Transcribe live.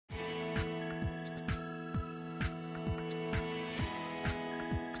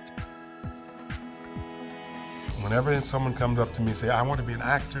Whenever someone comes up to me and say, I want to be an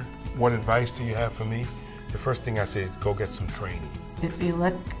actor, what advice do you have for me? The first thing I say is go get some training. If you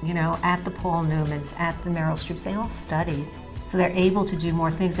look, at the Paul Newmans, at the Meryl Streeps, they all study. So they're able to do more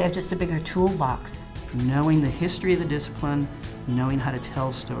things. They have just a bigger toolbox. Knowing the history of the discipline, knowing how to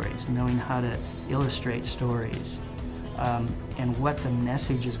tell stories, knowing how to illustrate stories, and what the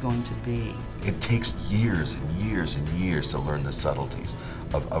message is going to be. It takes years and years and years to learn the subtleties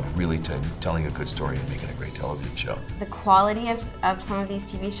of really telling a good story and making a great television show. The quality of some of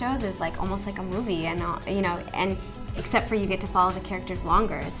these TV shows is almost like a movie, and and except for you get to follow the characters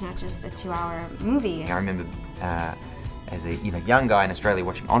longer. It's not just a 2-hour movie. I remember as a young guy in Australia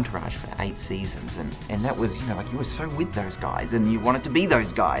watching Entourage for 8 seasons, and that was you were so with those guys, and you wanted to be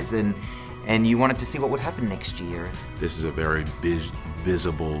those guys, and you wanted to see what would happen next year. This is a very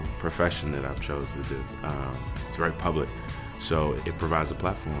visible profession that I've chosen to do. It's very public, so it provides a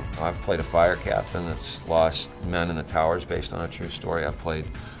platform. I've played a fire captain that's lost men in the towers based on a true story. I've played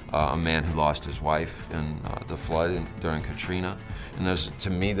a man who lost his wife in the flood during Katrina. And to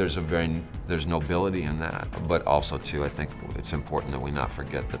me, there's nobility in that. But also, too, I think it's important that we not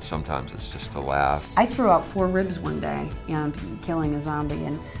forget that sometimes it's just a laugh. I threw out 4 ribs one day, killing a zombie,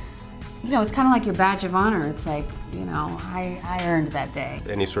 and it's kind of like your badge of honor. It's like, I earned that day.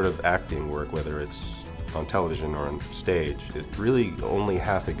 Any sort of acting work, whether it's on television or on stage, it really only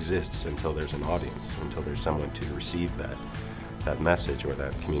half exists until there's an audience, until there's someone to receive that message or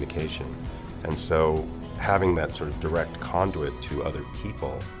that communication. And so having that sort of direct conduit to other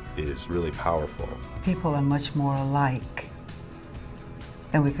people is really powerful. People are much more alike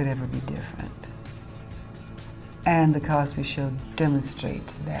than we could ever be different. And the Cosby Show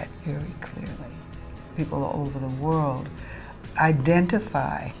demonstrates that very clearly. People all over the world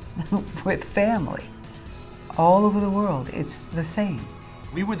identify with family. All over the world, it's the same.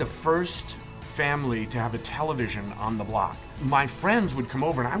 We were the first family to have a television on the block. My friends would come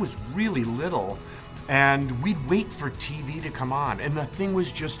over, and I was really little, and we'd wait for TV to come on, and the thing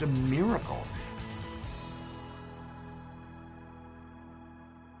was just a miracle.